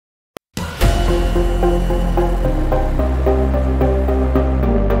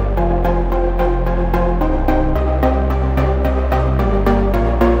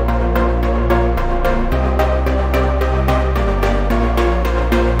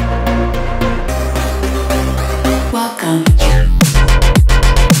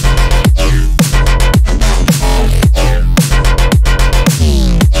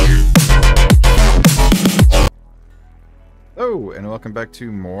Welcome back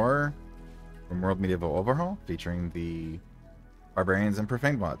to more Rimworld Medieval Overhaul, featuring the Barbarians and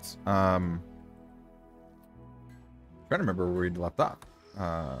Profaned mods. Trying to remember where we'd left off.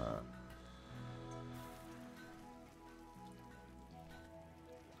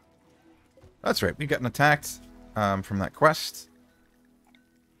 That's right, we gotten attacked from that quest,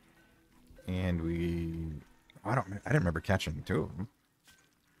 and I didn't remember catching two of them.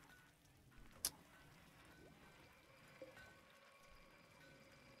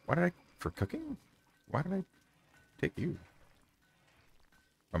 Why did I, for cooking? Why did I take you?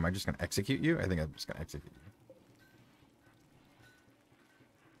 Or am I just going to execute you? I think I'm just going to execute you.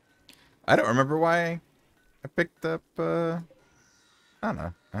 I don't remember why I picked up, I don't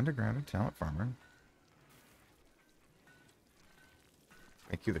know, undergrounded talent farmer.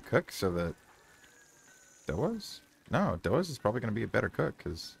 Make you the cook so that Doa's? No, Doa's is probably going to be a better cook,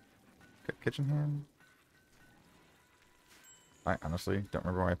 because kitchen hand. I honestly don't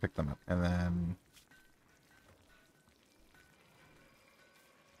remember why I picked them up. And then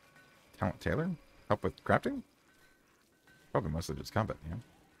Talent Tailor? Help with crafting? Probably mostly just combat, yeah.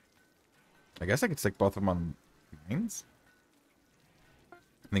 I guess I could stick both of them on mines?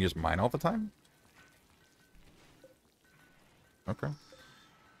 And they just mine all the time? Okay.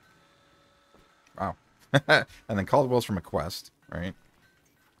 Wow. And then Caldwell's from a quest, right?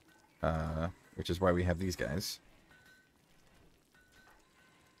 Which is why we have these guys.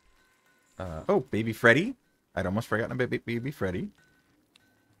 Oh, Baby Freddy. I'd almost forgotten about Baby Freddy.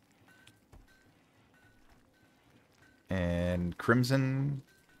 And Crimson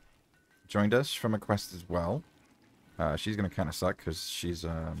joined us from a quest as well. She's gonna kind of suck because she's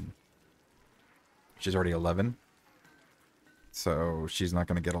already 11, so she's not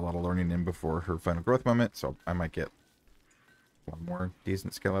gonna get a lot of learning in before her final growth moment. So I might get one more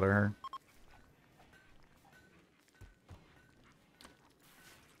decent skill out of her.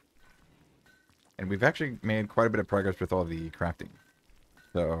 And we've actually made quite a bit of progress with all the crafting.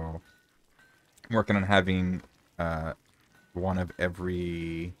 So I'm working on having one of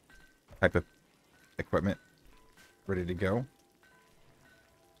every type of equipment ready to go.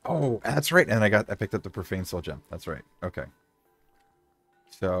 Oh, that's right. And I picked up the Profaned Soul Gem. That's right. Okay.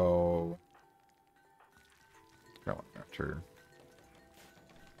 So after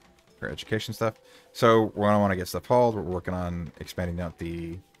her education stuff. So we want to get stuff hauled. We're working on expanding out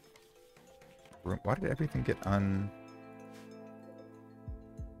the room. Why did everything get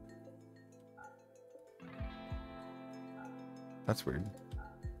That's weird.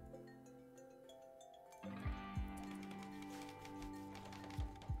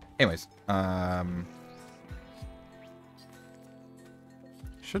 Anyways,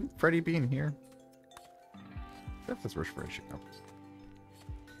 shouldn't Freddy be in here? That's where Freddy should go.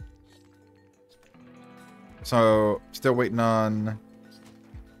 So, still waiting on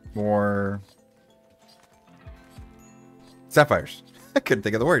more sapphires. I couldn't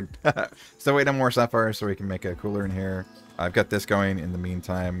think of the word. Still waiting on more sapphires so we can make a cooler in here. I've got this going in the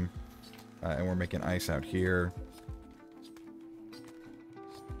meantime, and we're making ice out here.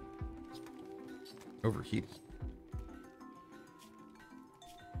 Overheat.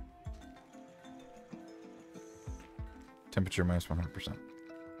 Temperature minus 100%.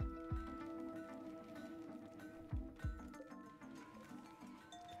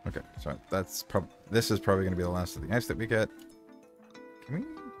 Okay, so this is probably going to be the last of the ice that we get. Can we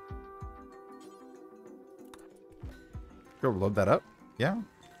go load that up? Yeah?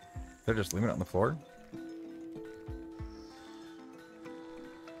 They're just leaving it on the floor.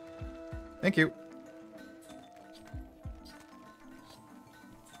 Thank you.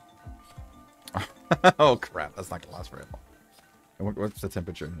 Oh crap, that's not gonna last very long. What's the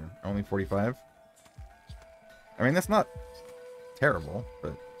temperature in here? Only 45? I mean, that's not terrible,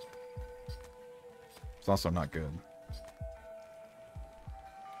 but it's also not good.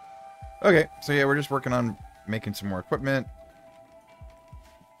 Okay, so yeah, we're just working on making some more equipment,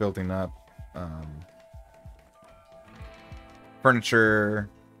 building up furniture,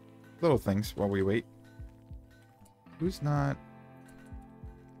 little things while we wait. Who's not?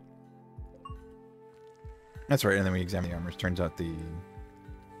 That's right, and then we examine the armors. Turns out the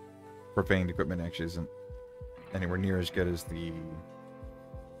Profaned equipment actually isn't anywhere near as good as the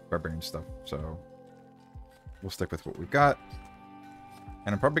barbarian stuff. So we'll stick with what we've got.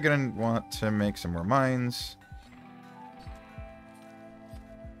 And I'm probably going to want to make some more mines.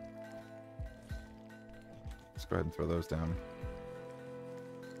 Let's go ahead and throw those down.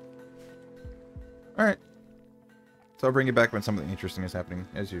 Alright. So I'll bring you back when something interesting is happening,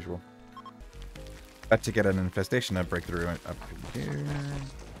 as usual. About to get an infestation of breakthrough up here.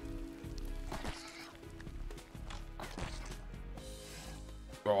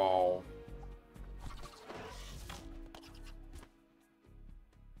 Oh.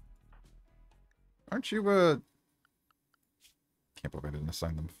 Aren't you, Can't believe I didn't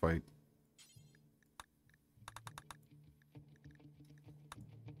assign them fight.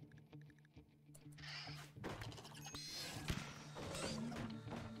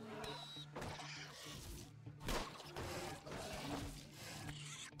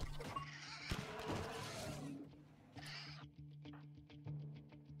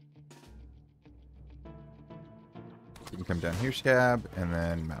 You can come down here, Scab, and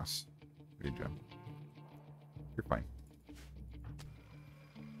then Mouse. Good job. You're fine.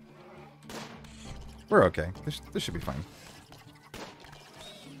 We're okay. This should be fine.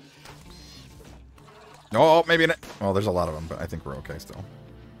 Oh, maybe not. Well, there's a lot of them, but I think we're okay still.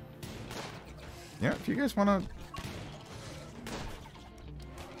 Yeah, if you guys want to...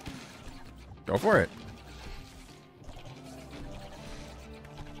 Go for it.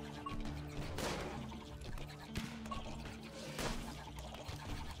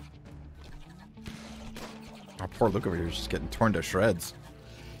 Oh, poor Luke over here is just getting torn to shreds.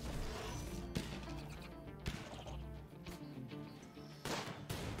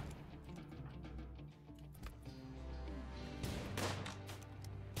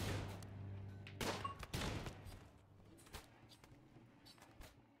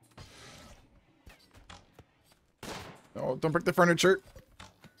 Oh, don't break the furniture.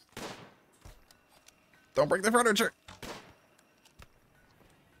 Don't break the furniture.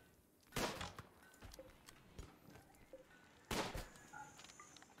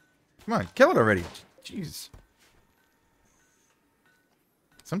 Come on, kill it already. Jeez.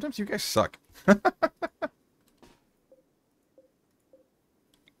 Sometimes you guys suck. What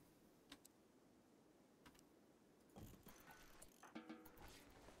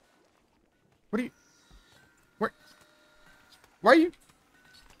are you... Where... Why are you...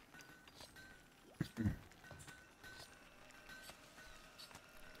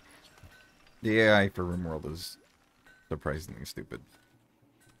 The AI for Rimworld is surprisingly stupid.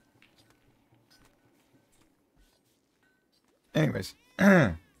 Anyways.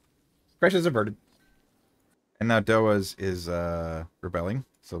 Crisis averted. And now Doa's is rebelling,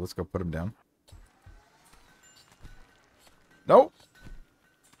 so let's go put him down. No!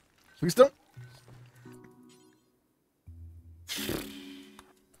 Please don't!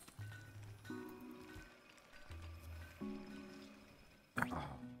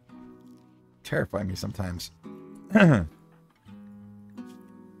 Terrify me sometimes. Hey,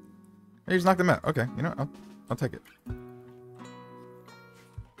 just knocked them out. Okay, you know what? I'll take it.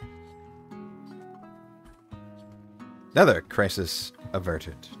 Another crisis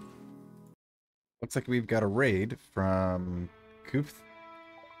averted. Looks like we've got a raid from Kuth.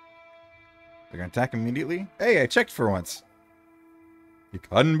 They're gonna attack immediately. Hey, I checked for once. You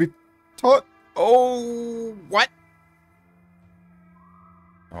couldn't be taught. Oh, what?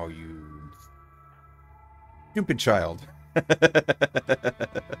 Oh, you stupid child.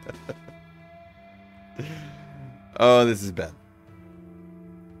 Oh, this is bad.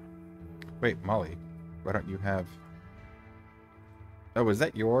 Wait, Molly, why don't you have... Oh, was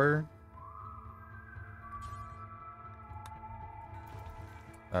that your...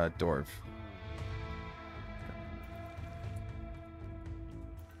 Dwarf.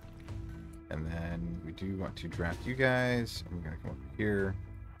 And then we do want to draft you guys. I'm gonna come over here.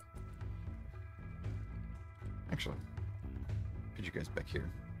 Actually, put you guys back here.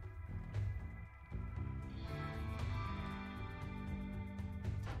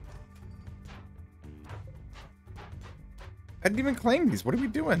 I didn't even claim these. What are we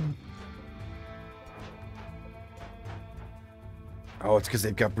doing? Oh, it's because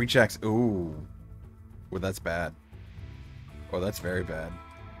they've got breach axe. Ooh. Well, that's bad. Oh, that's very bad.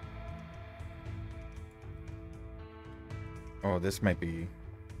 Oh, this might be...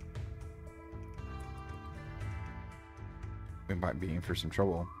 We might be in for some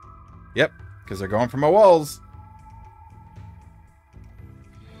trouble. Yep, because they're going for my walls.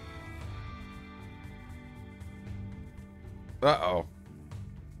 Uh-oh.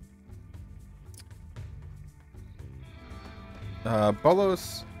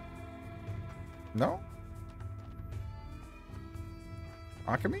 Bolos. No?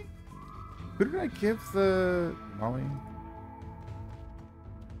 Akami? Who did I give the Molly?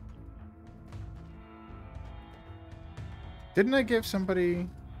 Didn't I give somebody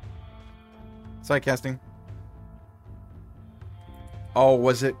side casting? Oh,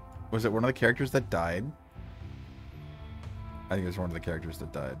 was it one of the characters that died? I think it was one of the characters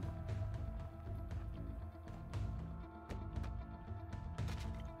that died.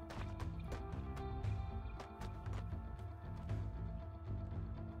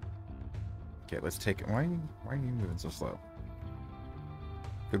 Okay, let's take it. Why are you moving so slow?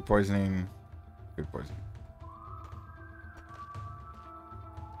 Food poisoning. Food poisoning.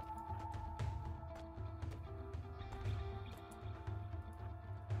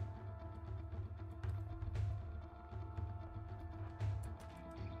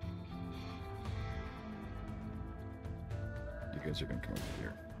 You guys are gonna come over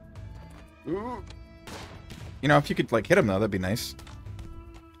here. Ooh. You know, if you could like hit him though, that'd be nice.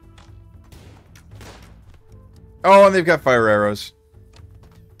 Oh, and they've got fire arrows.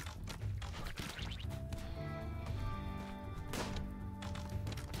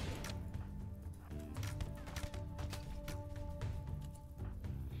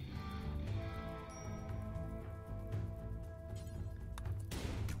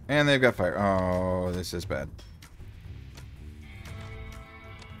 And they've got fire. Oh, this is bad.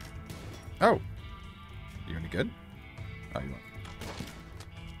 Oh. You any good? Oh, you won't.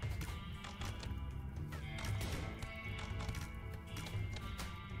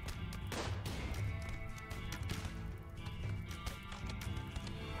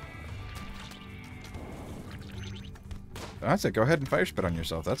 That's it. Go ahead and fire spit on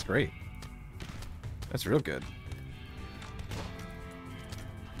yourself. That's great. That's real good.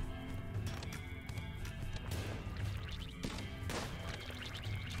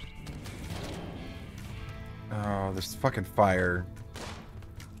 Oh, there's fucking fire.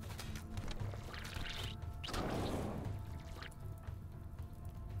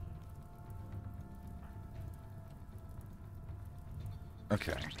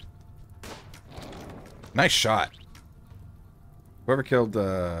 Okay. Nice shot. Whoever killed,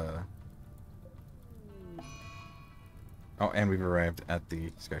 Oh, and we've arrived at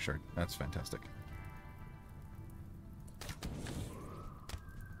the Sky Shard. That's fantastic.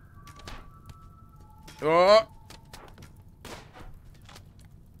 Oh!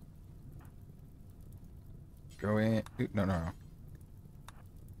 Go in. Ooh, no, no, no.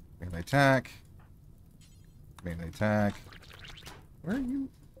 Melee attack. Melee attack. Where are you?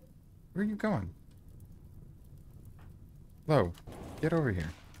 Where are you going? Hello. Get over here.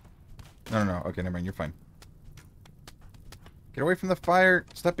 No, no, no. Okay, never mind. You're fine. Get away from the fire.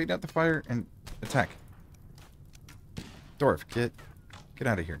 Stop beating out the fire and attack. Dwarf, get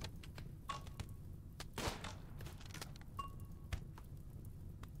out of here.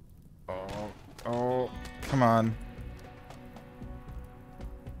 Oh, come on.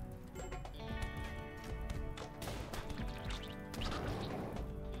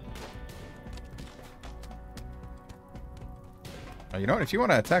 Oh, you know what? If you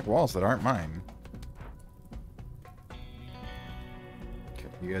want to attack walls that aren't mine. Okay,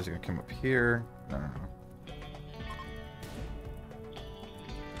 you guys are going to come up here. No, no, no.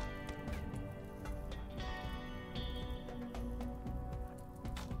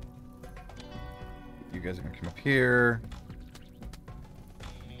 You guys are going to come up here.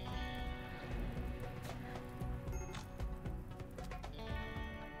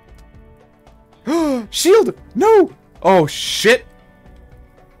 Shield! No! Oh, shit!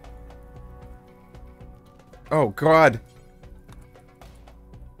 Oh, God.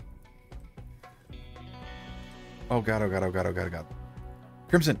 Oh, God, oh, God, oh, God, oh, God, oh, God.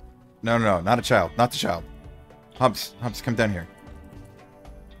 Crimson! No, no, no, not a child. Not the child. Humps, come down here.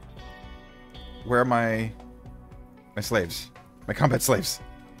 Where are my slaves? My combat slaves.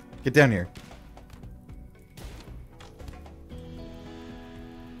 Get down here.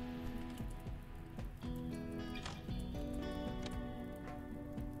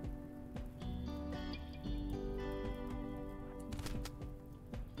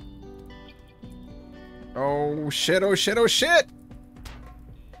 Oh shit, oh shit, oh shit!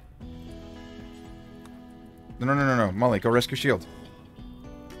 No, no, no, no, no. Molly, go rescue Shield.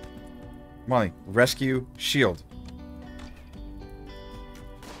 Molly, rescue Shield.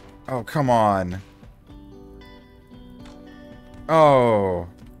 Oh, come on. Oh.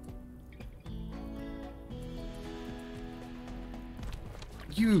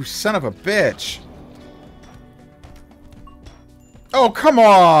 You son of a bitch. Oh, come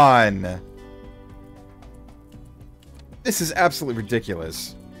on. This is absolutely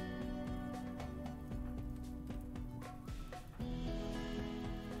ridiculous.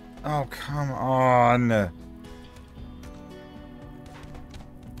 Oh, come on. Oh,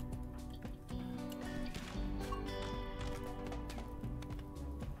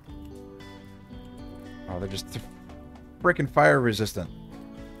 they're just freaking fire resistant.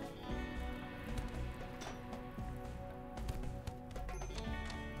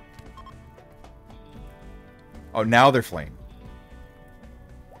 Oh, now they're flame.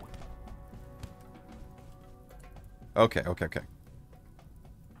 Okay, okay, okay.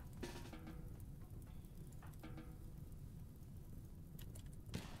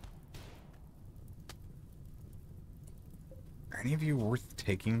 Are any of you worth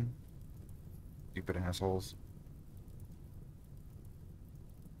taking? Stupid assholes.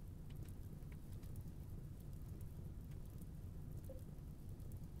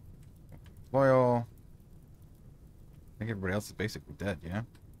 Loyal. I think everybody else is basically dead, yeah?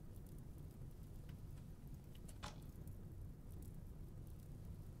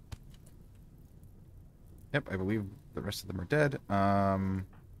 Yep, I believe the rest of them are dead. Humps.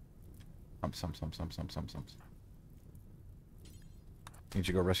 Need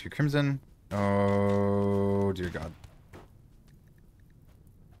to go rescue Crimson. Oh, dear God.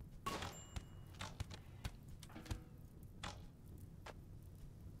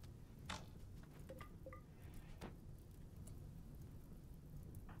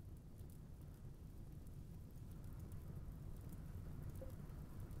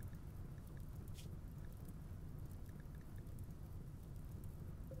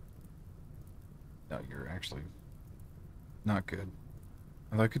 No, you're actually not good.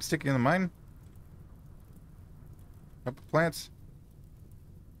 Although I could stick you in the mine. Couple plants.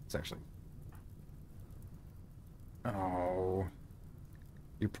 It's actually... Oh.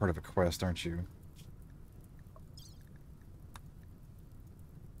 You're part of a quest, aren't you?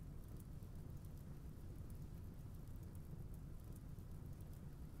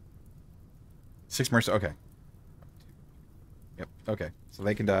 Six mercy. Okay. Yep. Okay. So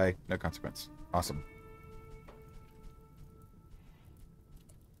they can die. No consequence. Awesome.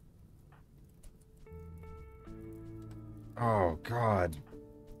 Oh, God.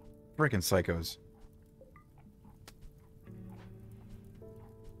 Freaking psychos.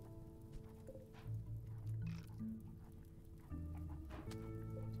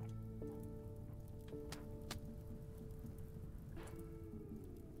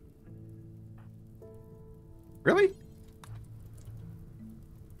 Really?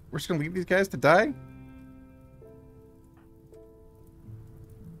 We're just gonna leave these guys to die?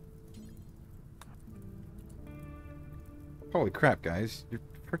 Holy crap, guys. You're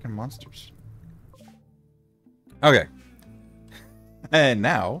freaking monsters. Okay. And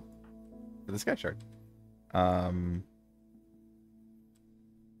now, for the Sky Shard. I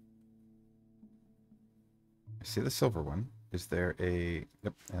see the silver one. Is there a...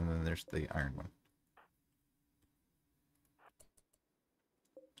 Yep, and then there's the iron one.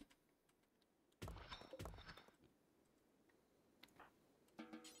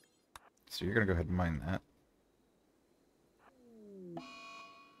 So you're going to go ahead and mine that.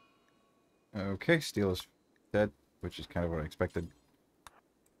 Okay, steel is dead, which is kind of what I expected.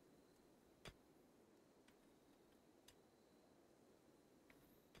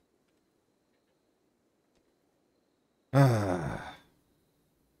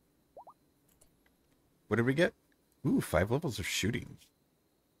 What did we get? Ooh, 5 levels of shooting.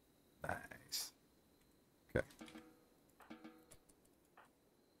 Nice. Okay.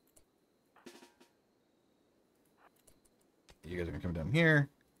 You guys are going to come down here.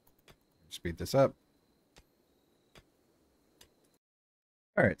 Speed this up.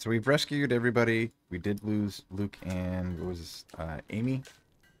 Alright, so we've rescued everybody. We did lose Luke and, what was this, Amy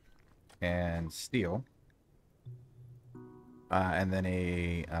and Steel. And then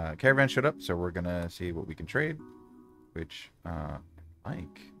a caravan showed up, so we're gonna see what we can trade. Which,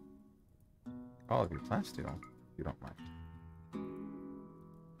 like, all of you, plant steel, if you don't mind.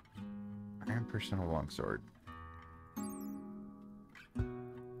 Iron personal longsword.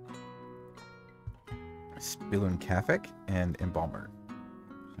 Spilun Kafek and Embalmer.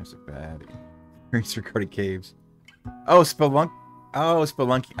 There's a baddie. Racer Cardi Caves. Oh, Spelunk. Oh,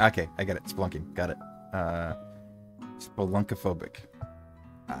 Spelunky. Okay, I get it. Spelunking. Got it. Spelunkophobic.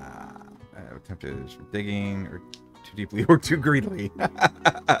 Attempted for digging, or too deeply, or too greedily.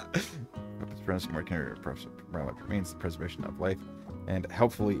 Its premise means the preservation of life, and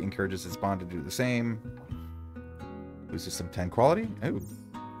helpfully encourages its bond to do the same. Loses some 10 quality. Oh,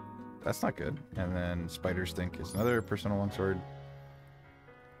 that's not good. And then Spider's Think is another personal longsword.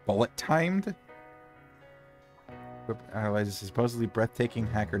 Bullet timed. Analyzes a supposedly breathtaking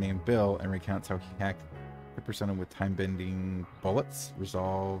hacker named Bill and recounts how he hacked the persona with time-bending bullets,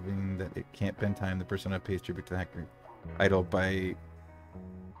 resolving that it can't bend time. The persona pays tribute to the hacker idol by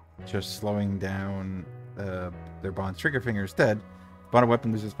just slowing down their bond's trigger finger instead. Bond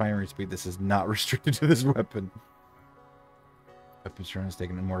weapon loses firing speed. This is not restricted to this weapon. Weapon strength is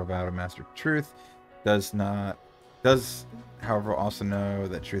taken immortal vow to master truth. Does, however, also know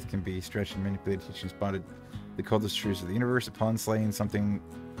that truth can be stretched and manipulated. Teaching spotted the coldest truths of the universe. Upon slaying something,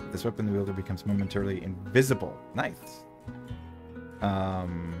 this weapon, the wielder becomes momentarily invisible. Nice. I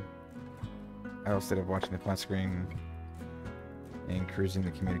also of watching the flat screen and cruising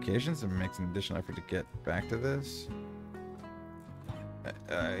the communications and makes an additional effort to get back to this.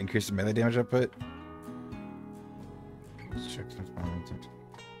 Increase the melee damage output.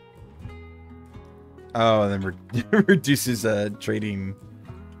 Oh, and then reduces trading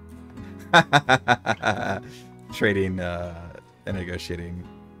trading and negotiating.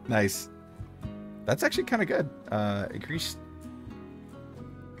 Nice. That's actually kind of good. Increased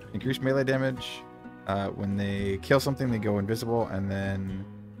melee damage. When they kill something, they go invisible, and then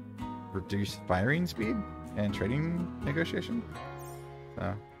reduce firing speed and trading negotiation.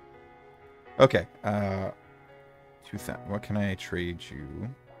 So, okay. 2,000. What can I trade you?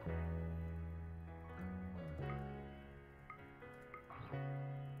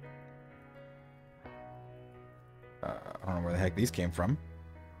 I don't know where the heck these came from.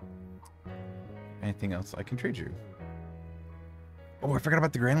 Anything else I can trade you? Oh, I forgot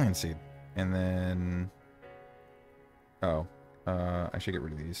about the Granland seed. And then... Oh. I should get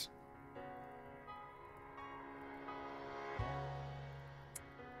rid of these.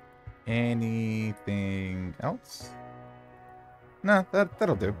 Anything else? No,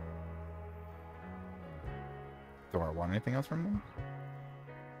 that'll do. Do I want anything else from them?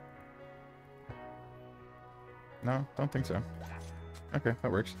 No, don't think so. Okay,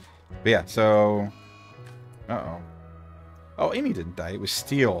 that works. But yeah, so... Uh-oh. Oh, Amy didn't die. It was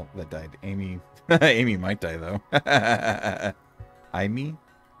Steel that died. Amy... Amy might die, though. Amy?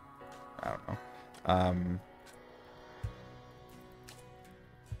 I don't know.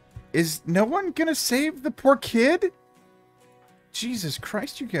 Is no one gonna save the poor kid? Jesus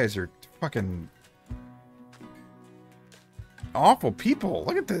Christ, you guys are fucking... awful people.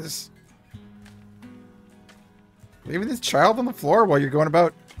 Look at this. Leaving this child on the floor while you're going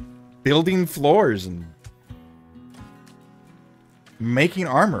about building floors and making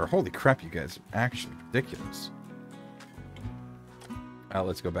armor. Holy crap, you guys are actually ridiculous.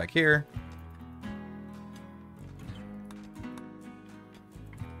 Let's go back here.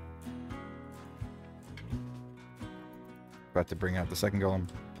 About to bring out the second golem.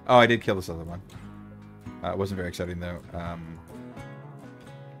 Oh, I did kill this other one. It wasn't very exciting, though. I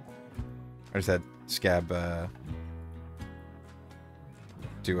just had Scab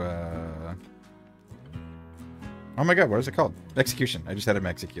do a... Oh my god, what is it called? Execution. I just had him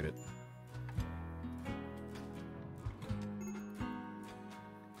execute it.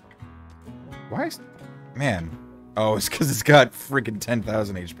 Why is... Man. Oh, it's because it's got freaking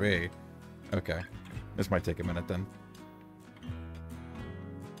 10,000 HP. Okay. This might take a minute, then.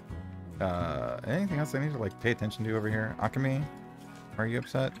 Anything else I need to, like, pay attention to over here? Akemi? Are you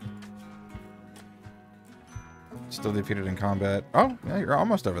upset? Still defeated in combat. Oh, yeah, you're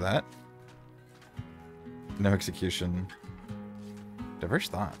almost over that. No execution. Diverse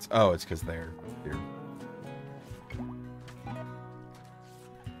thoughts. Oh, it's because they're here.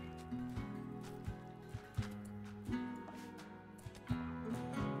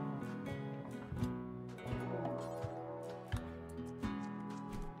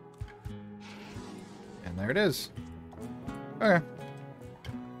 And there it is. Okay.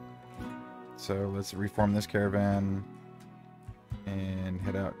 So let's reform this caravan and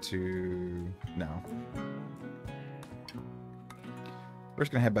head out to... No. We're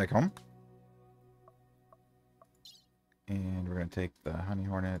just going to head back home. And we're going to take the Honey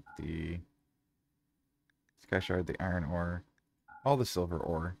Hornet, the Sky Shard, the Iron Ore, all the Silver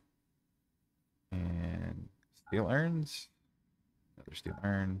Ore, and Steel Urns. Another Steel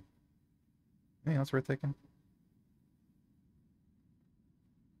Urn. Anything else worth taking?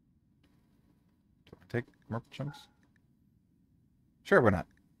 Do I take more chunks? Sure, why not?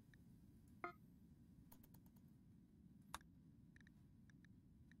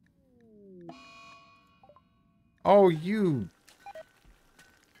 Oh, you...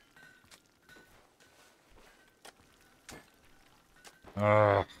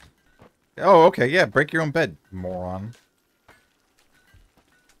 Oh, okay, yeah, break your own bed, moron.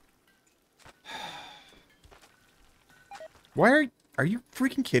 Why are you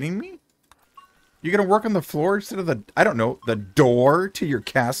freaking kidding me? You're gonna work on the floor instead of the, I don't know, the door to your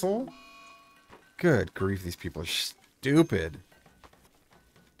castle? Good grief, these people are stupid.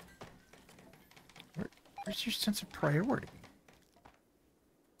 Where's your sense of priority?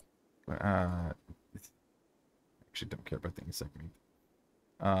 Actually don't care about the insect meat.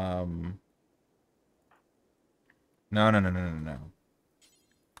 No.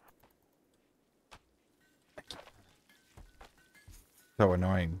 So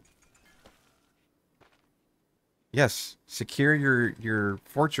annoying. Yes, secure your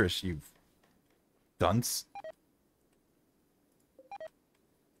fortress, you dunce.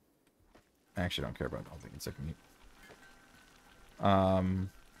 I actually don't care about all the insect meat. I've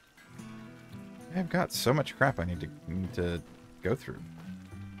got so much crap I need to go through.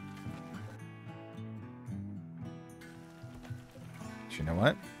 But you know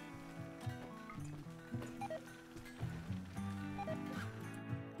what?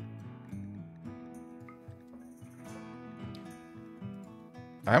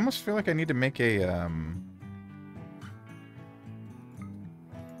 I almost feel like I need to make a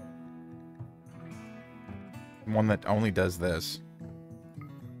one that only does this.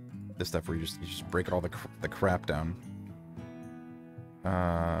 This stuff where you just break all the crap down.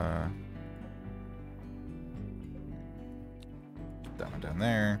 Down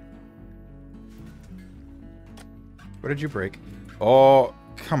there. What did you break? Oh,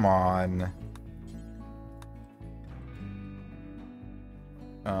 come on.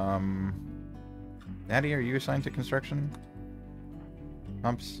 Natty, are you assigned to construction?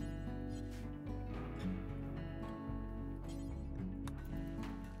 Humps.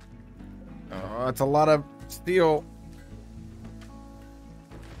 Oh, it's a lot of steel.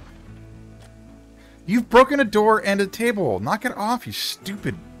 You've broken a door and a table. Knock it off, you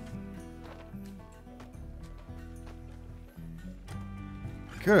stupid.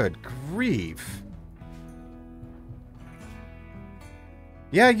 Good grief.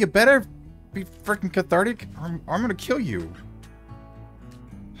 Yeah, you better be freaking cathartic, or I'm gonna kill you.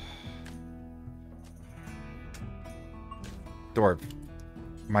 Dwarf.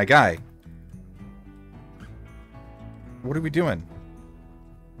 My guy. What are we doing?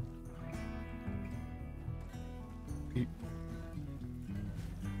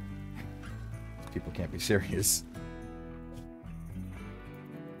 People can't be serious.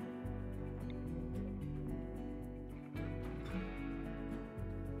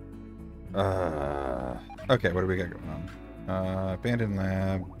 Okay, what do we got going on? Abandoned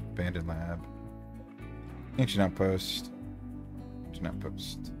lab, ancient outpost,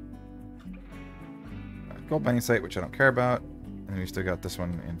 gold mining site, which I don't care about, and we still got this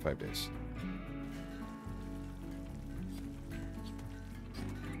one in 5 days.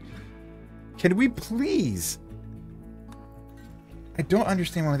 Can we please? I don't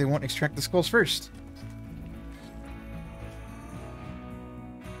understand why they won't extract the skulls first.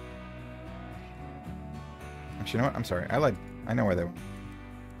 Actually, you know what? I'm sorry. I lied. I know why they won't.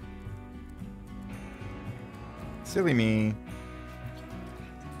 Silly me.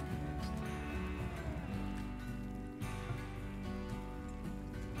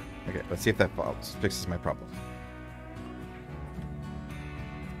 Okay, let's see if that fixes my problem.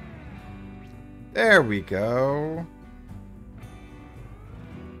 There we go.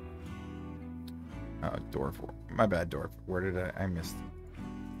 Oh, dwarf. My bad, dwarf. Where did I missed?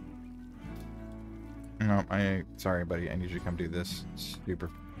 No, sorry, buddy. I need you to come do this. Super.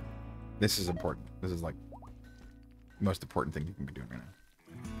 This is important. This is like the most important thing you can be doing right now.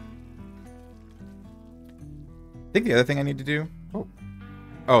 I think the other thing I need to do.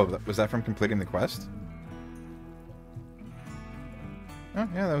 Oh, was that from completing the quest? Oh,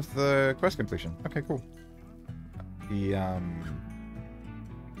 yeah, that was the quest completion. Okay, cool. I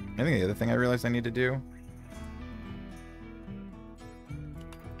think the other thing I realized I need to do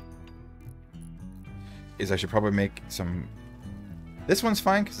is I should probably make some... This one's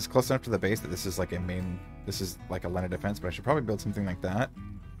fine because it's close enough to the base that this is like a main... This is like a line of defense, but I should probably build something like that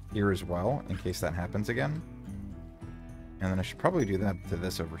here as well in case that happens again. And then I should probably do that to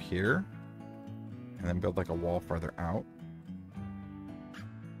this over here. And then build like a wall farther out.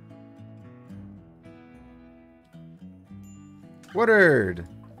 Woodard!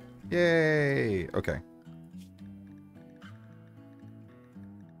 Yay! Okay.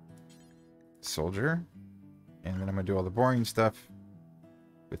 Soldier. And then I'm going to do all the boring stuff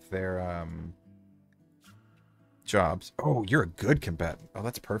with their jobs. Oh, you're a good combatant. Oh,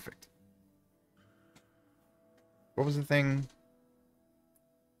 that's perfect. What was the thing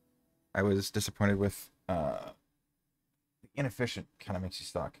I was disappointed with? Inefficient kind of makes you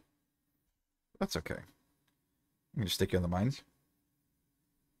stuck. That's okay. I'm going to stick you in the mines.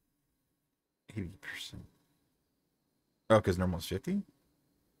 80%. Oh, because normal's 50?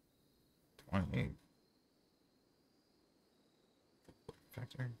 28.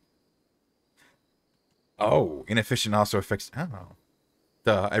 Factor. Oh, inefficient also affects. Oh,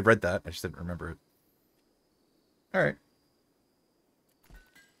 duh! I read that. I just didn't remember it. All right.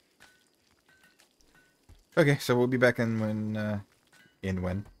 Okay, so we'll be back in when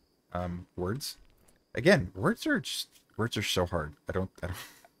words. Again, words are so hard. I don't I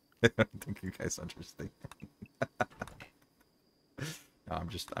don't think you guys understand. No, I'm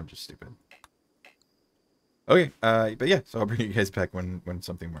just stupid. Okay, but yeah, so I'll bring you guys back when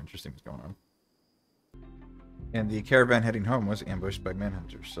something more interesting is going on. And the caravan heading home was ambushed by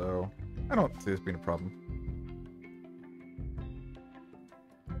manhunters, so I don't see this being a problem.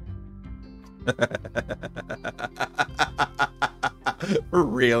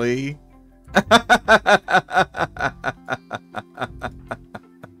 Really?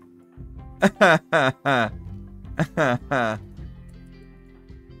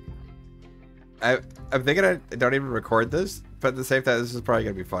 I'm thinking I don't even record this, but at the same time, this is probably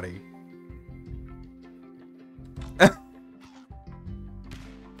gonna be funny.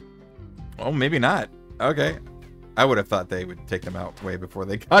 Well, maybe not. Okay. I would have thought they would take them out way before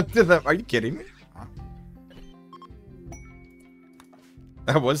they got to them. Are you kidding me?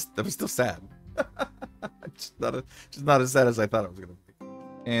 That was still sad. just not as sad as I thought it was gonna be.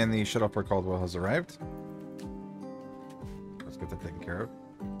 And the shuttle for Caldwell has arrived. Let's get that taken care of.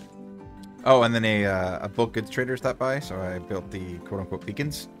 Oh, and then a bulk goods trader stopped by, so I built the quote-unquote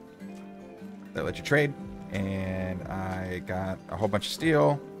beacons that let you trade, and I got a whole bunch of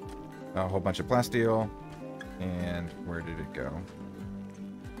steel, a whole bunch of plasteel, and where did it go?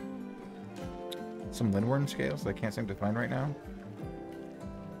 Some lindworm scales that I can't seem to find right now.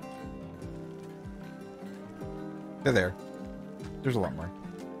 They're there. There's a lot more.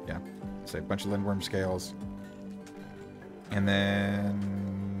 Yeah. So a bunch of lindworm scales. And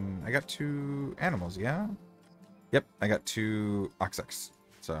then I got 2 animals, yeah? Yep, I got 2 oxex.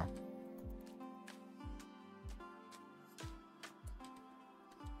 So.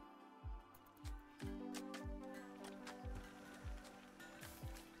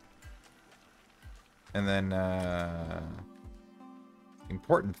 And then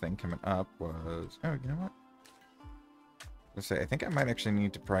important thing coming up was, oh, you know what? Let's say I think I might actually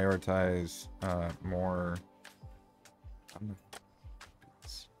need to prioritize more.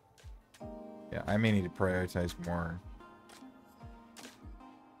 Yeah, I may need to prioritize more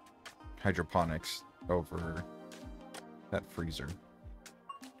hydroponics over that freezer,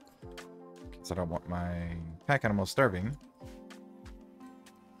 because I don't want my pack animals starving.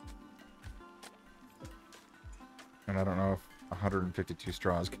 And I don't know if 152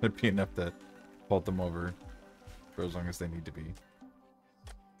 straw is going to be enough to hold them over for as long as they need to be.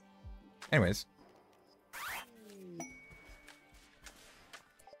 Anyways.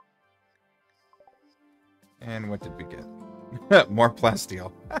 And what did we get? More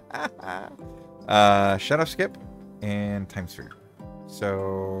plasteel. Shadow skip and time sphere.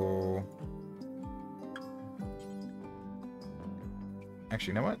 So...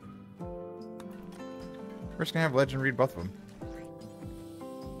 Actually, you know what? We're just gonna have Legend read both of them.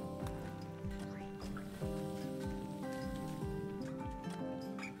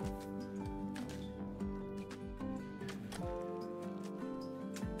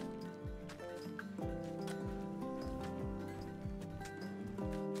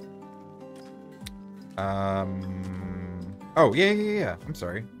 Oh, yeah. I'm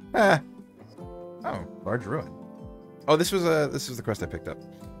sorry. Ah. Oh, large ruin. Oh, this was the quest I picked up.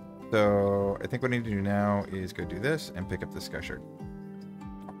 So I think what I need to do now is go do this and pick up this sky shard.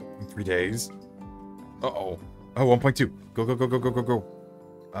 In 3 days. Uh-oh. Oh, 1.2. Go.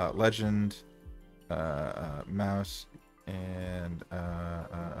 Legend, mouse, and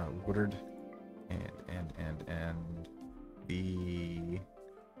Woodard, and the...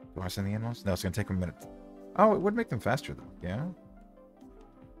 Do I send the animals? No, it's gonna take a minute. Oh, it would make them faster though. Yeah.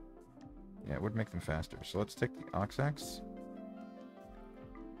 Yeah, it would make them faster. So let's take the oxax.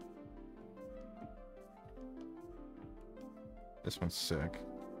 This one's sick.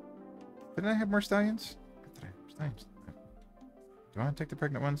 Didn't I have more stallions? Did I have stallions? Do I want to take the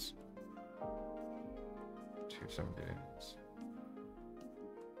pregnant ones? 7 days.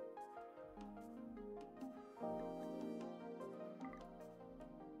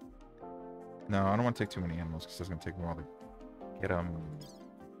 No, I don't want to take too many animals because it's going to take a while to get them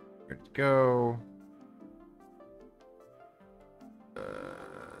ready to go.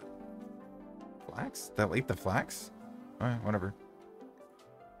 Flax? That'll eat the flax? Alright, whatever.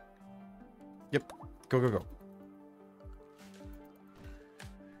 Yep. Go.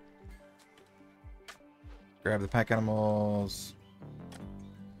 Grab the pack animals.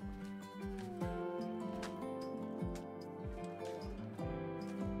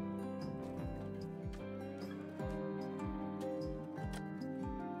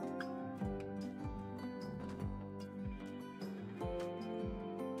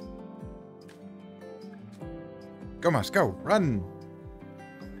 Go, mouse, go! Run!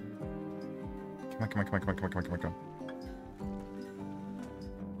 Come on, come on, come on, come on, come on, come on, come on, come on.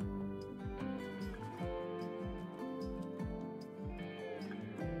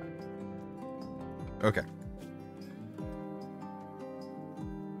 Okay.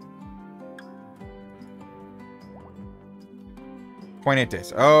 .8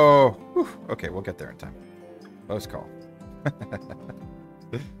 days. Oh, whew. Okay, we'll get there in time. Close call.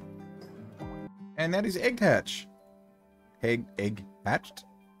 And that is egg hatch. Egg hatched?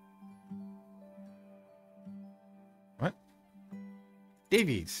 What?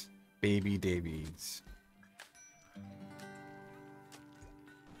 Davies. Baby Davies.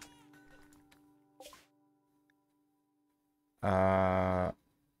 Oh.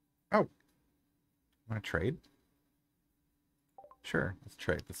 Want to trade? Sure, let's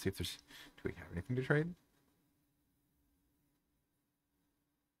trade. Let's see if there's... Do we have anything to trade?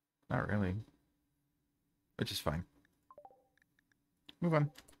 Not really. Which is fine. Move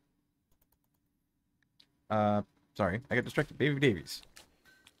on. Sorry, I got distracted. Baby Davies.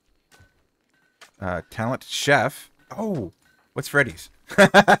 Talent chef. Oh, what's Freddy's?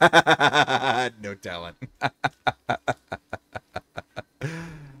 No talent.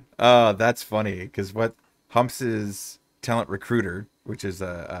 Oh, that's funny, because what Humps is talent recruiter, which is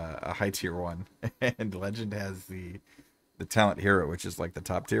a high tier one, and Legend has the talent hero, which is like the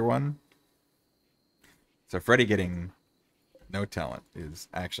top tier one. So Freddy getting no talent is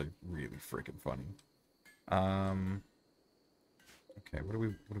actually really freaking funny. Okay, what are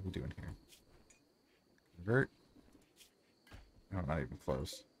we doing here? Convert. No, not even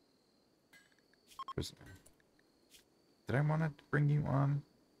close. Prisoner. Did I want to bring you on?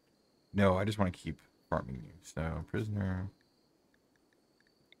 No, I just want to keep farming you. So, prisoner.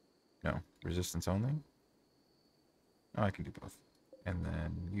 No, resistance only. Oh, I can do both. And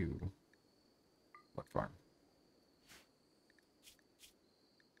then you. What farm?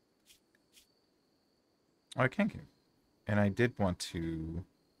 Oh, I can keep. And I did want to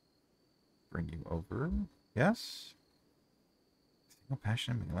bring you over. Yes? No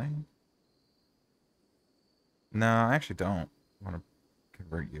passion melee? No, I actually don't want to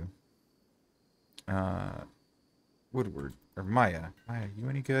convert you. Woodward. Or Maya. Maya, you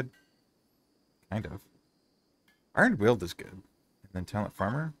any good? Kind of. Iron Wield is good. And then Talent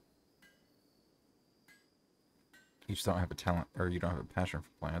Farmer. You just don't have a talent, or you don't have a passion for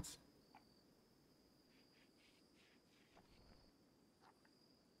plants.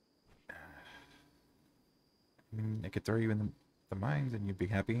 I mean, I could throw you in the mines and you'd be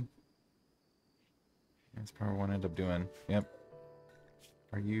happy. That's probably what I end up doing. Yep.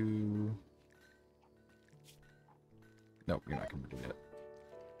 Are you... Nope, you're not converted yet.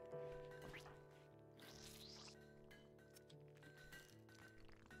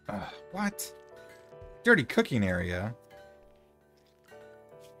 What? Dirty cooking area?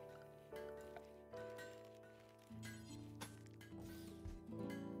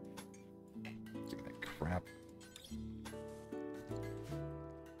 Give me that crap.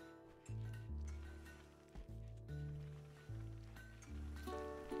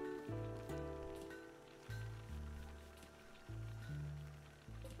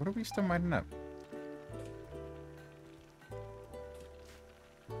 What are we still mining up?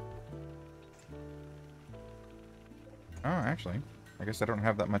 Oh, actually, I guess I don't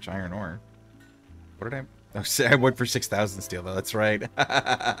have that much iron ore. What did I... Oh, I went for 6,000 steel, though. That's right.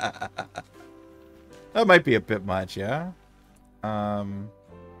 That might be a bit much, yeah? What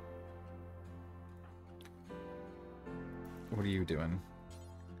are you doing?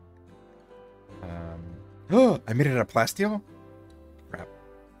 Oh, I made it out of plasteel? Crap.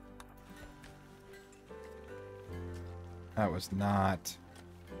 That was not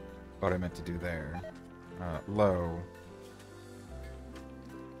what I meant to do there. Low.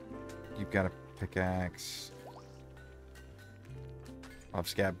 You've got a pickaxe. I'll have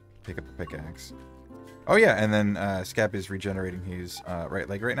Scab pick up a pickaxe. Oh yeah, and then Scab is regenerating his right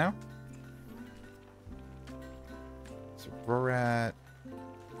leg right now. So Rorat,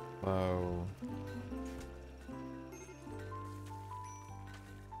 Low.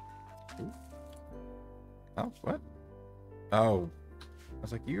 Ooh. Oh, what? Oh. I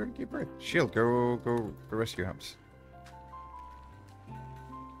was like, you already gave birth. Shield, go rescue Humps.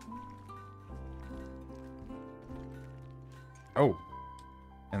 Oh.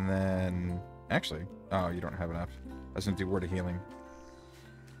 And then... Actually... Oh, you don't have enough. I was going to do Word of Healing.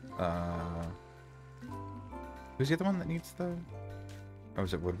 Who's the other one that needs the... Oh,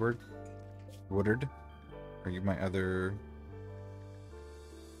 is it Woodward? Woodard? Are you my other...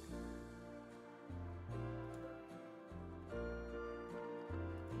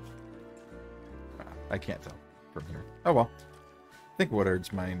 I can't tell. from here. Oh well. I think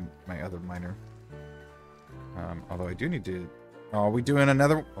Woodard's my other miner. Although I do need to... Oh, we doing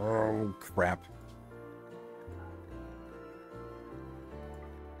another... Oh, crap.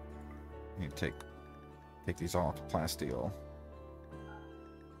 I need to take these all to plasteel.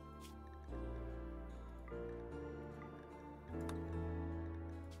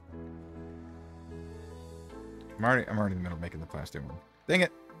 I'm already in the middle of making the plasteel one. Dang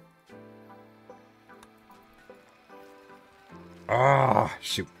it! Ah,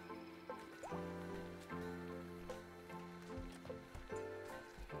 shoot.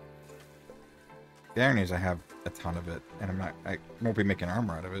 The irony is I have a ton of it, and I won't be making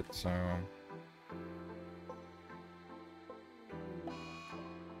armor out of it, so...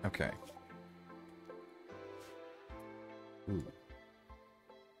 Okay. Ooh.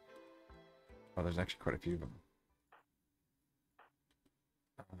 Oh, there's actually quite a few of them.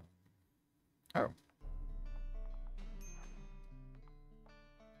 Oh.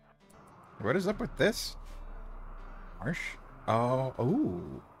 What is up with this? Marsh? Oh,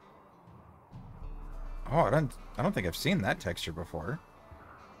 ooh. Oh, I don't think I've seen that texture before.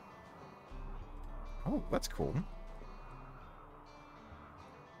 Oh, that's cool.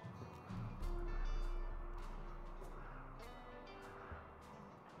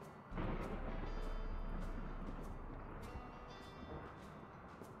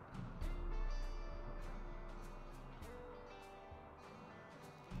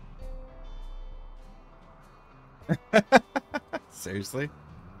 Seriously?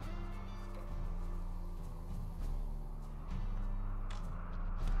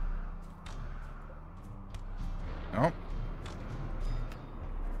 Oh.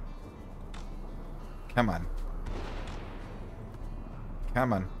 Come on.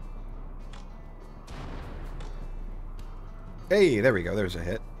 Come on. Hey, there we go. There's a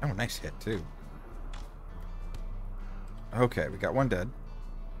hit. Oh, nice hit, too. Okay, we got one dead.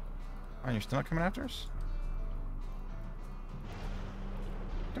 Oh, you're still not coming after us?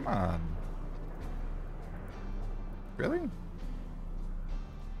 Come on. Really?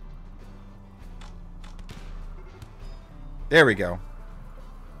 There we go.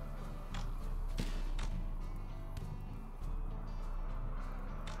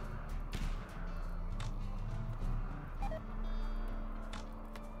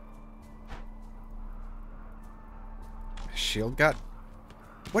 Shield got...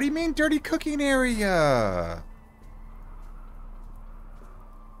 What do you mean dirty cooking area?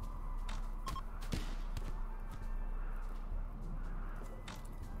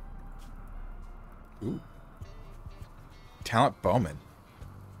 Ooh. Talent Bowman.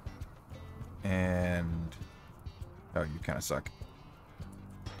 And... Oh, you kind of suck.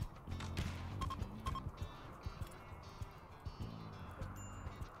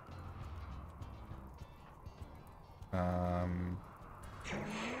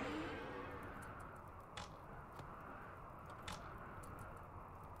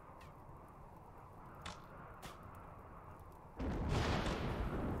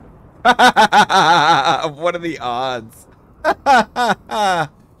 What are the odds?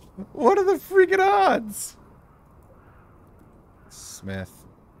 What are the freaking odds? Smith.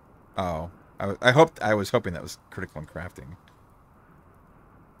 Oh, I was hoping that was critical in crafting.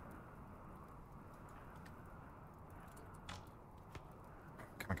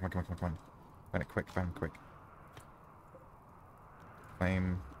 Come on. Find it quick, quick.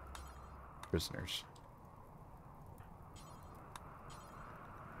 Claim prisoners.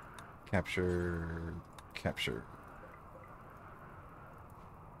 Capture.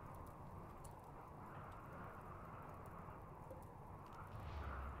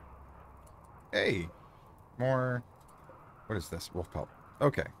 Hey! More... What is this? Wolf pelt.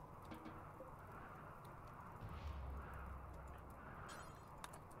 Okay.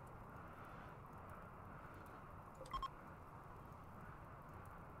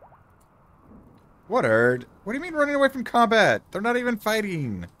 Woodard? What do you mean running away from combat? They're not even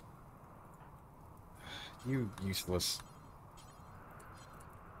fighting! You useless.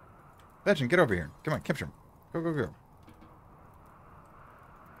 Legend, get over here. Come on, capture him. Go.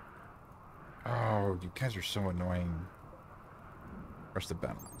 Oh, you guys are so annoying. Where's the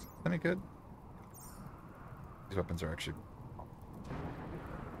battle? Any good? These weapons are actually...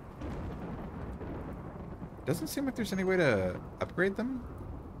 Doesn't seem like there's any way to upgrade them.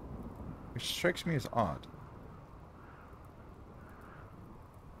 Which strikes me as odd.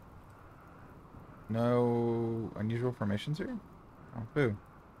 No unusual formations here? Oh, boo.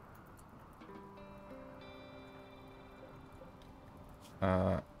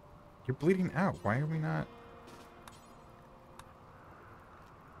 You're bleeding out. Why are we not...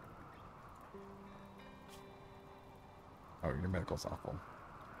 Oh, your medical's awful.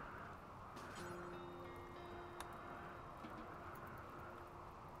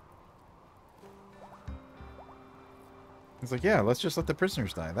 It's like, yeah, let's just let the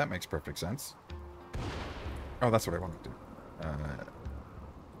prisoners die. That makes perfect sense. Oh, that's what I wanted to do.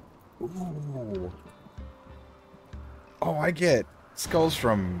 Ooh. Oh, I get skulls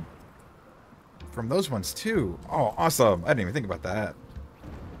from those ones too. Oh, awesome! I didn't even think about that.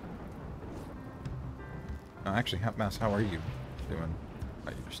 Actually, Mouse, how are you doing?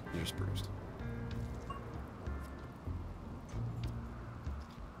 Oh, you're just bruised.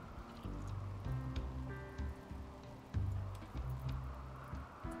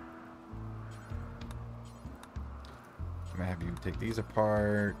 I'm gonna have you take these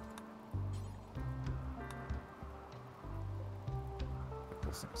apart. Put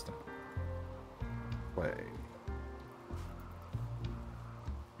this thing stuff. Play.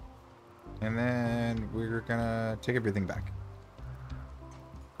 And then we're gonna take everything back.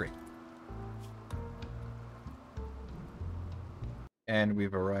 Great. And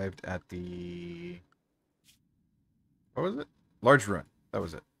we've arrived at the... What was it? Large ruin. That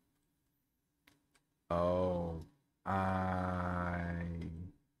was it. Oh. I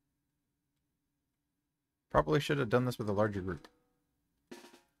probably should have done this with a larger group.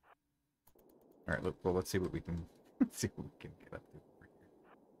 Alright, look, well, let's see what we can... see what we can get up to over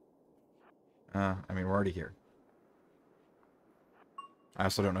here. I mean, we're already here. I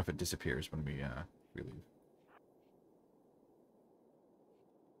also don't know if it disappears when we leave.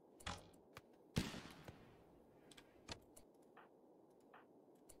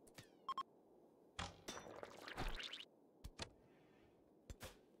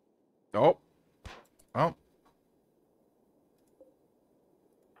 Oh. Oh.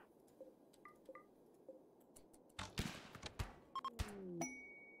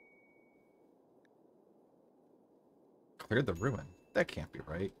 Cleared the ruin. That can't be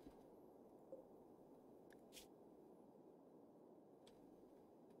right.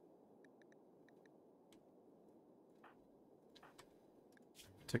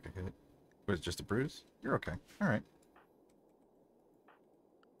 Take a hit. Was it just a bruise? You're okay. Alright.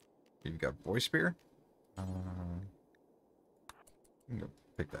 You got boy spear? You can go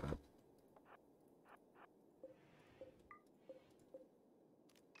pick that up.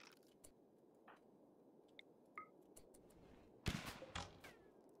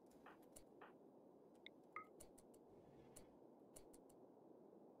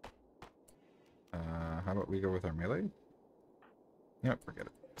 How about we go with our melee? Yep, forget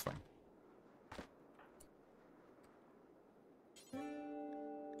it. It's fine.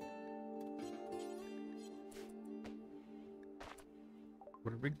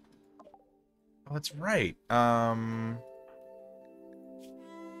 What did we... Oh, that's right.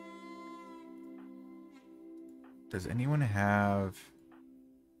 Does anyone have...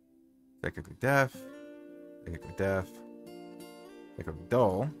 Psychically deaf? Psychically deaf? Psychically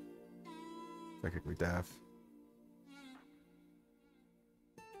dull? Psychically deaf?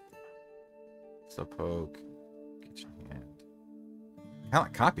 Slowpoke. Get your hand. Kind of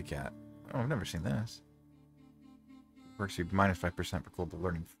like copycat. Oh, I've never seen this. Works you minus 5% for global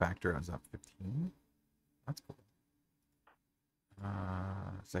learning factor. Adds up 15. That's cool.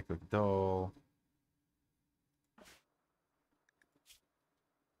 Cyclic dull.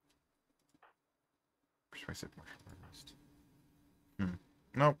 Persuasive martial artist.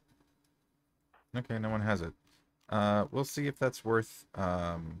 Nope. Okay, no one has it. We'll see if that's worth.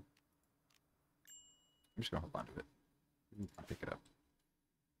 I'm just gonna hold on to it. Pick it up.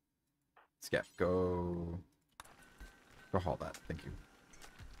 Skep, go haul that. Thank you.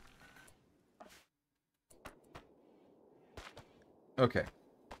 Okay.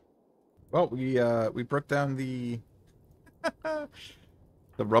 Well, we broke down the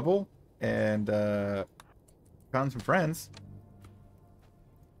the rubble and found some friends.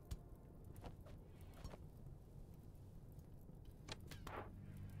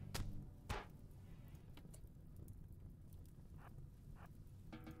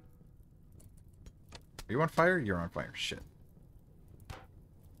 Are you on fire? You're on fire. Shit.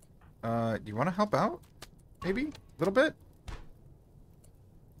 Do you want to help out? Maybe? A little bit?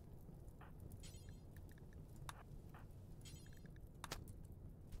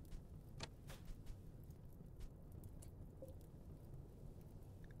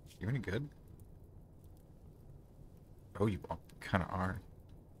 You any good? Oh, you kind of are.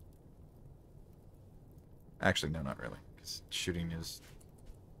 Actually, no, not really. Because shooting is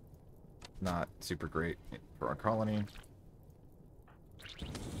not super great for our colony.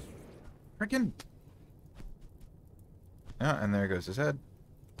 Frickin'. Yeah, and there goes his head.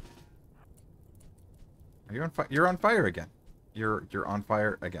 Are you on fire? You're on fire again. You're on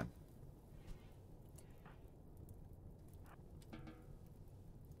fire again.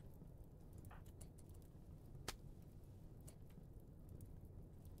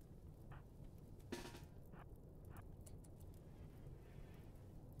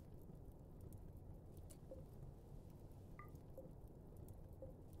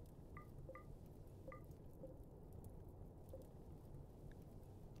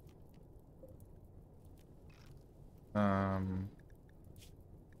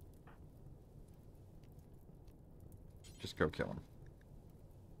 Just go kill him.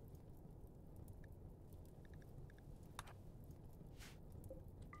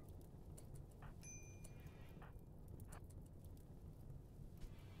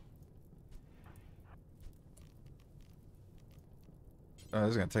 This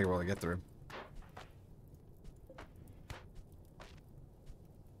is gonna take a while to get through.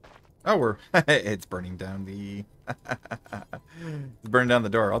 Oh, we're it's burning down the it's burning down the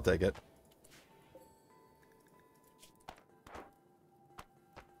door. I'll take it.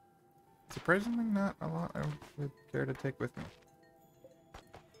 Surprisingly, not a lot I would care to take with me.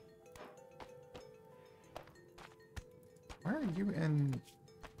 Why are you in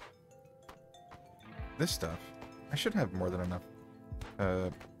this stuff? I should have more than enough.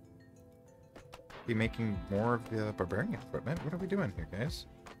 Be making more of the barbarian equipment. What are we doing here, guys?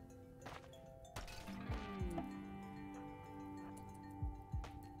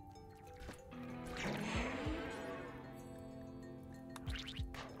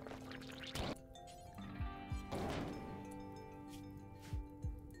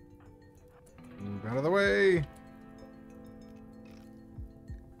 Move out of the way.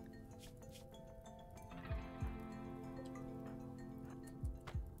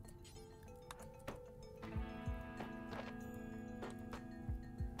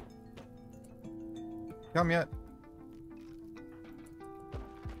 Come yet?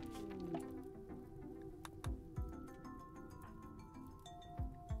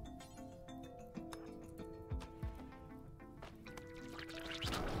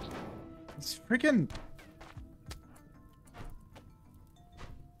 It's freaking.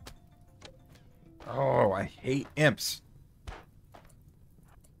 Oh, I hate imps.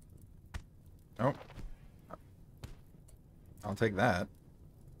 Oh. I'll take that.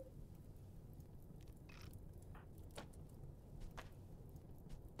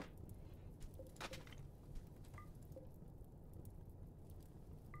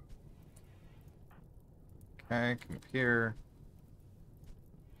 Okay, come up here.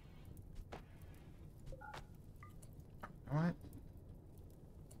 What?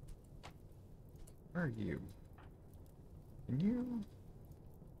 Where are you? Can you?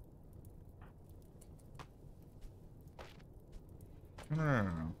 No.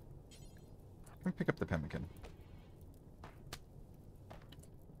 Let me pick up the pemmican.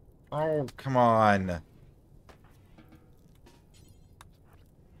 Oh, come on.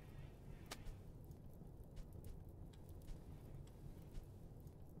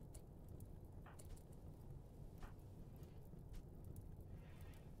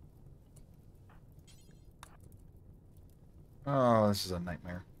 Oh, this is a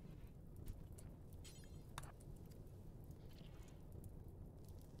nightmare.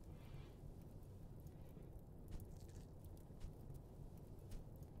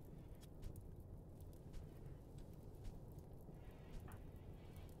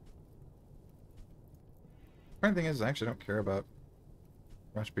 Funny thing is, I actually don't care about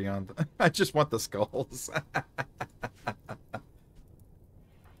much beyond. I just want the skulls.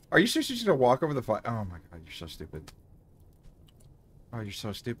 Are you sure she's gonna walk over the fire? Oh my god, you're so stupid. Oh, you're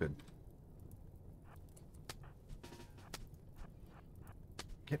so stupid.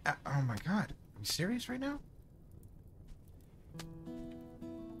 Get out. Oh my god. Are you serious right now?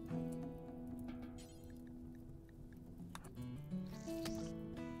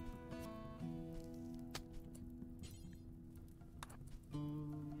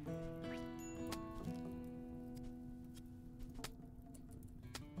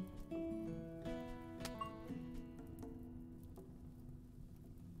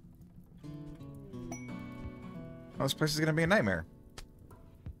 Oh, this place is gonna be a nightmare.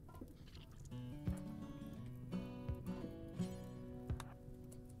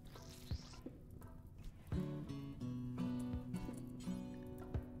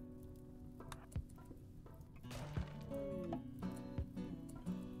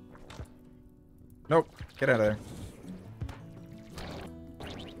 Nope. Get out of there.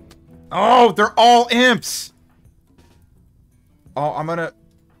 Oh, they're all imps! Oh, I'm gonna...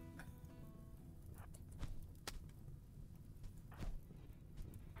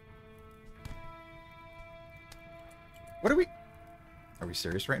 What are we... Are we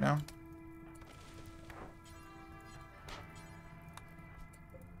serious right now?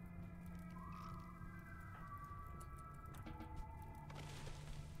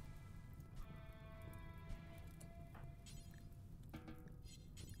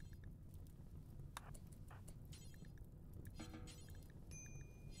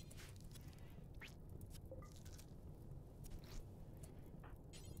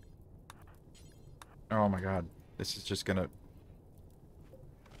 Oh my god. This is just gonna... I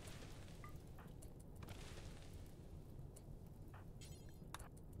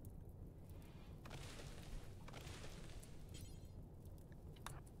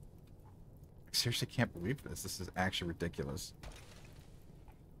seriously can't believe this. This is actually ridiculous.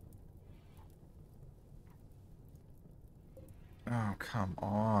 Oh, come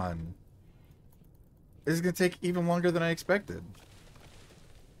on. This is gonna take even longer than I expected.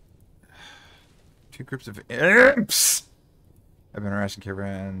 Two groups of imps have been harassing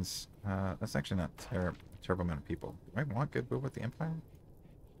caravans. That's actually not terrible amount of people. Do I want goodwill with the Empire?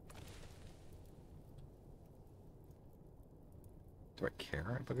 Do I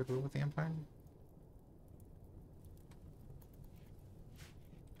care about goodwill with the Empire?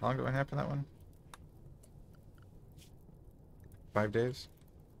 How long do I have for that one? 5 days?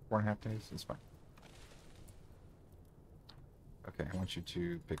 4.5 days? It's fine. Okay, I want you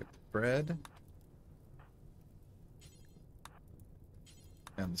to pick up the bread.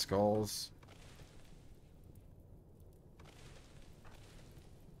 And the skulls.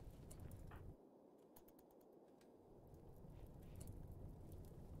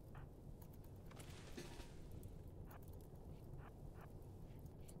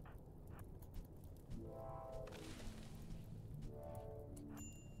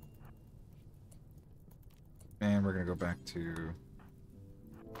 And we're gonna go back to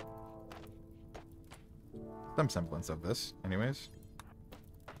some semblance of this, anyways.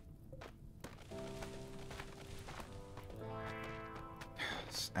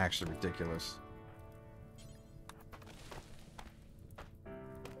 It's actually ridiculous.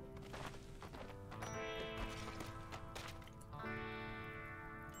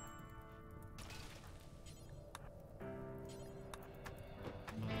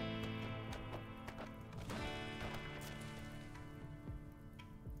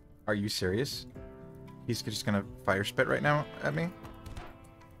 Are you serious? He's just gonna fire spit right now at me?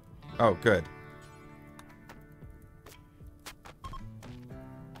 Oh, good.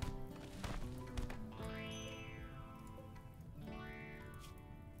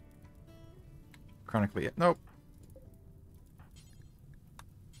 Chronically, nope.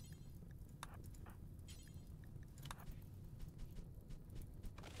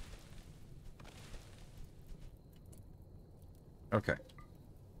 Okay.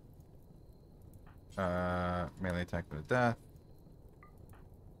 Melee attack for the death.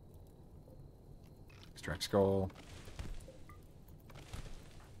 Extract skull.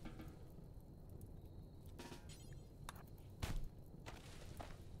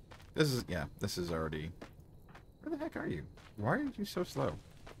 This is, yeah, this is already... Where the heck are you? Why are you so slow?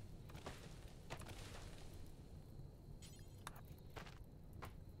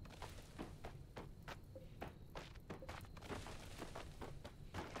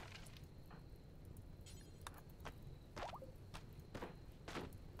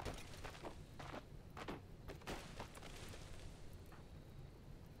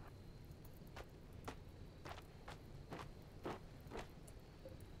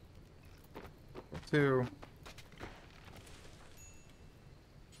 Two.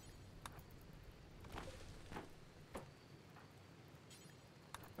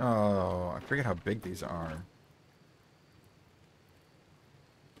 Oh, I forget how big these are.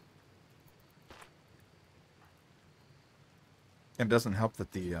 It doesn't help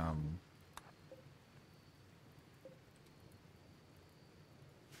that the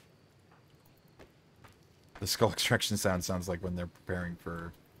skull extraction sounds like when they're preparing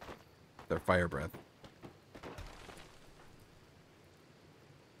for their fire breath.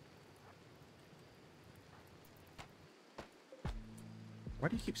 Why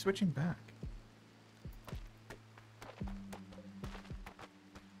do you keep switching back?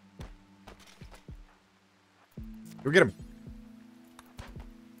 Go get him.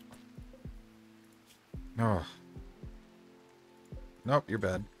 Oh. Nope, you're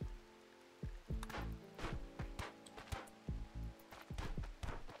bad.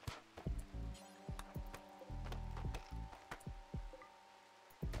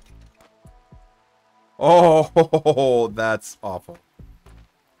 Oh, that's awful.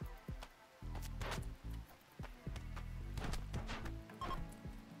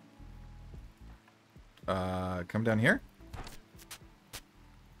 Come down here.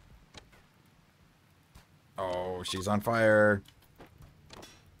 Oh, she's on fire.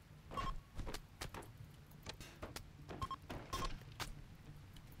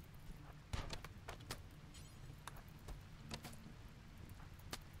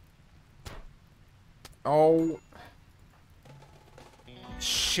 Oh.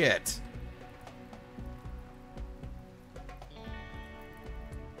 Shit.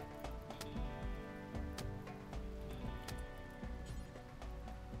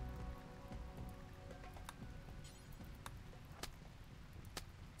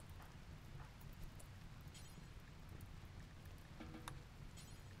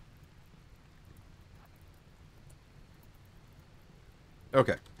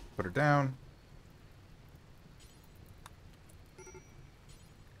 Okay. Put her down.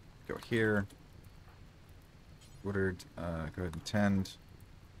 Go here. Ordered, go ahead and tend.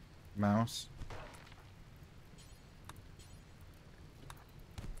 Mouse.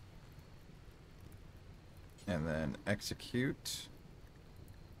 And then execute.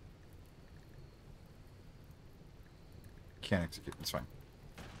 Can't execute, it's fine.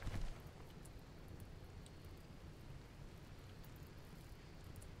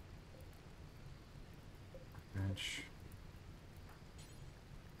 Bench.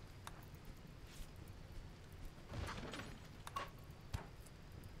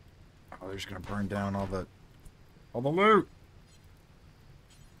 Oh, they're just gonna burn down all the loot.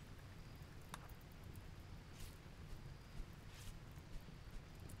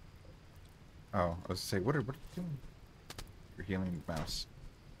 Oh, I was gonna say, what are you doing? You're healing mouse.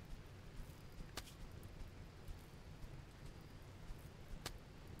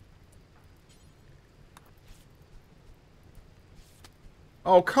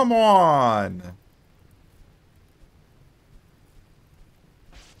 Oh, come on!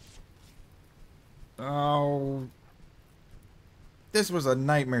 Oh. This was a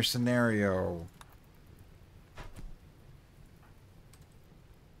nightmare scenario.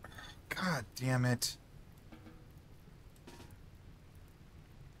 God damn it.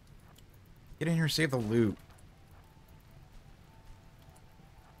 Get in here, save the loot.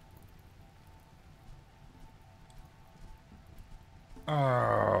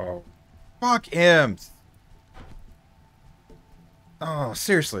 Oh. Fuck imps. Oh,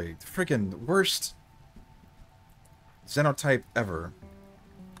 seriously. The freaking worst xenotype ever.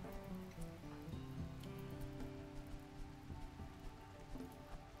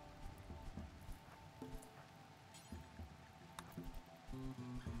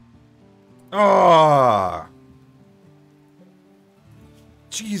 Oh.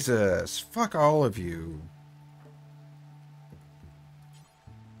 Jesus. Fuck all of you.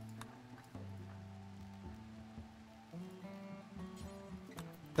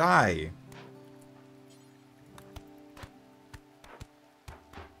 Die.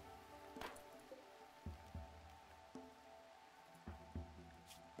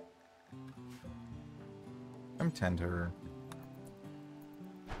 I'm tender.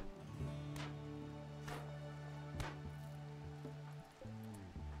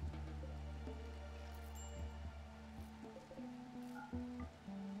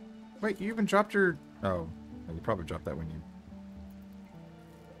 Wait, you even dropped your... Oh, you probably dropped that when you...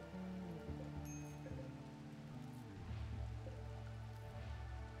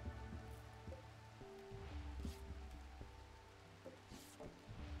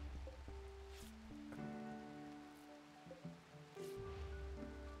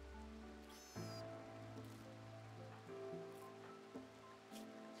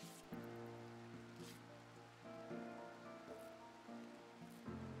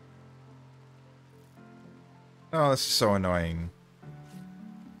 Oh, this is so annoying.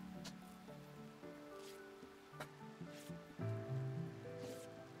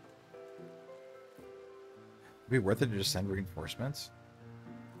 Would it be worth it to just send reinforcements?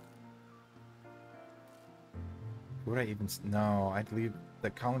 Would I even... No, I'd leave... The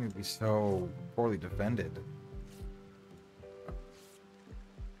colony would be so poorly defended.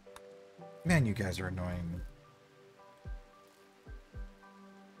 Man, you guys are annoying.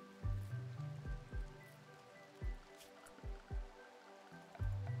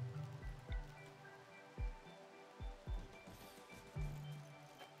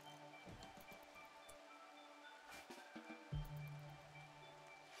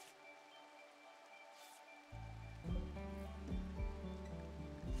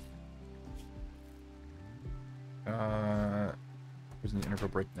 Was an interval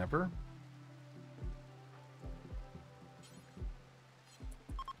break never?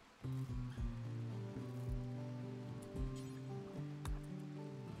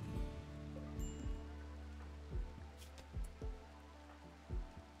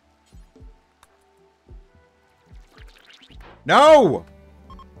 No!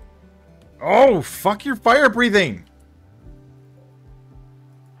 Oh, fuck your fire breathing!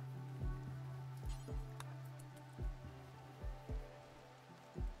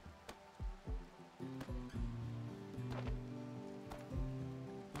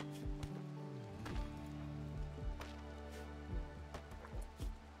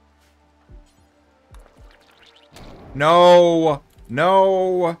 No!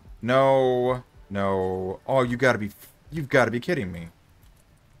 No! No! No! Oh, you've got to be kidding me.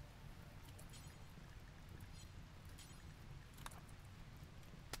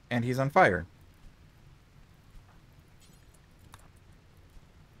 And he's on fire.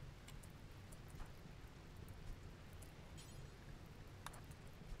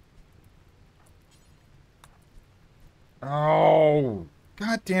 Oh!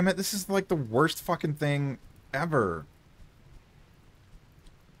 God damn it, this is like the worst fucking thing ever.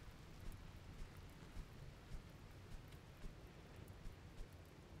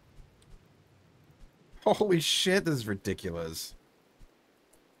 Holy shit, this is ridiculous.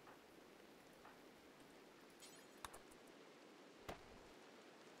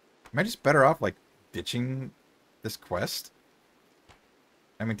 Am I just better off, like, ditching this quest?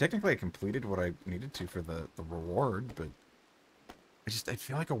 I mean, technically I completed what I needed to for the reward, but I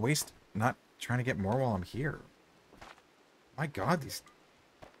feel like a waste not trying to get more while I'm here. My god, these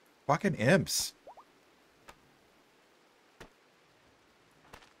fucking imps.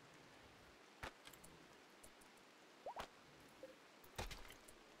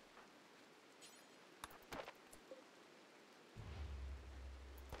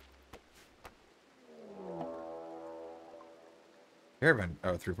 Caravan.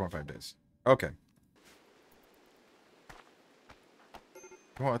 Oh, 3.5 days. Okay.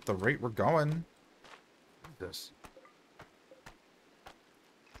 Well, at the rate we're going. What is this?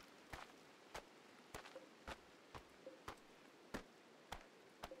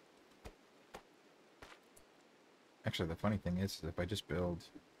 Actually, the funny thing is, if I just build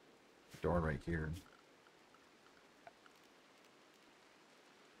a door right here.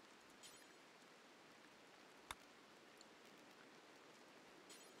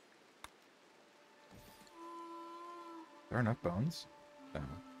 Are there enough bones? No.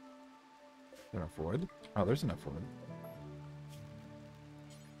 Is there enough wood? Oh, there's enough wood.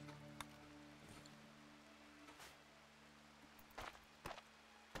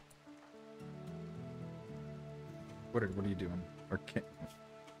 What are you doing? Or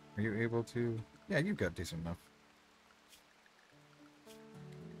are you able to? Yeah, you've got decent enough.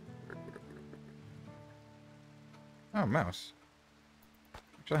 Oh, mouse.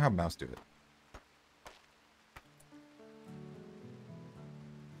 Actually, how mouse do it?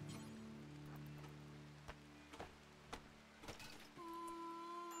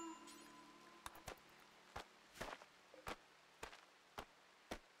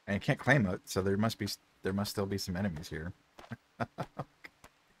 And you can't claim it, so there must still be some enemies here.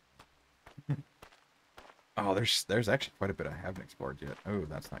 Oh, there's actually quite a bit I haven't explored yet. Oh,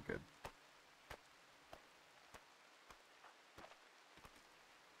 that's not good.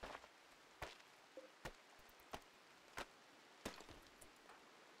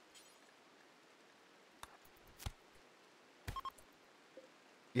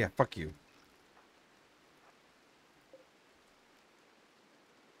 Yeah, fuck you.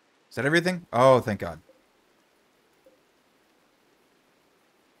 Is that everything? Oh, thank God.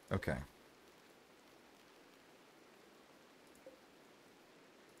 Okay.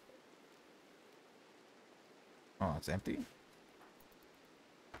 Oh, it's empty?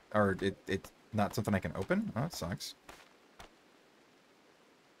 Or it's not something I can open? Oh, that sucks.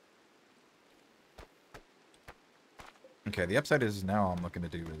 Okay, the upside is now all I'm looking to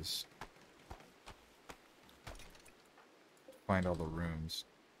do is find all the rooms.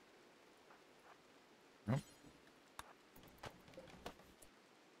 Nope.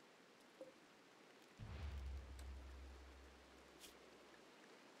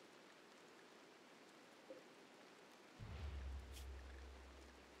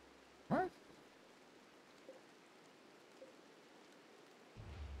 What?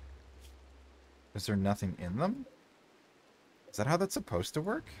 Is there nothing in them? Is that how that's supposed to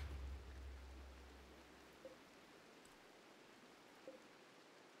work?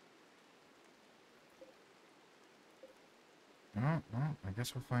 Oh, well, I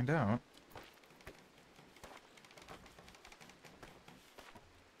guess we'll find out.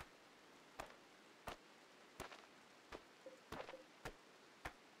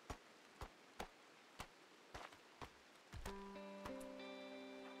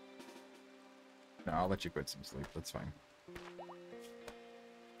 No, I'll let you get some sleep. That's fine.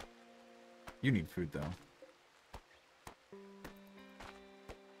 You need food, though.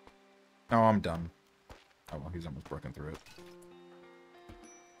 Oh, I'm done. Oh, well, he's almost broken through it.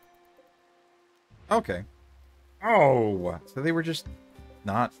 Okay. Oh, so they were just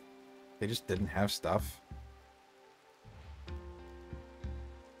not... They just didn't have stuff.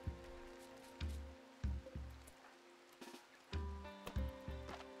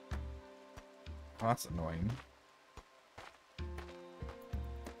 Oh, that's annoying.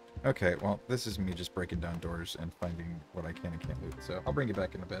 Okay, well, this is me just breaking down doors and finding what I can and can't loot, so I'll bring you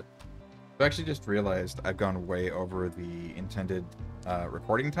back in a bit. I actually just realized I've gone way over the intended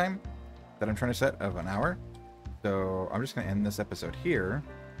recording time that I'm trying to set of an hour. So I'm just going to end this episode here,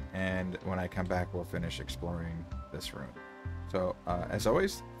 and when I come back, we'll finish exploring this room. So, as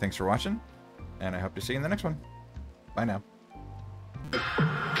always, thanks for watching, and I hope to see you in the next one. Bye now.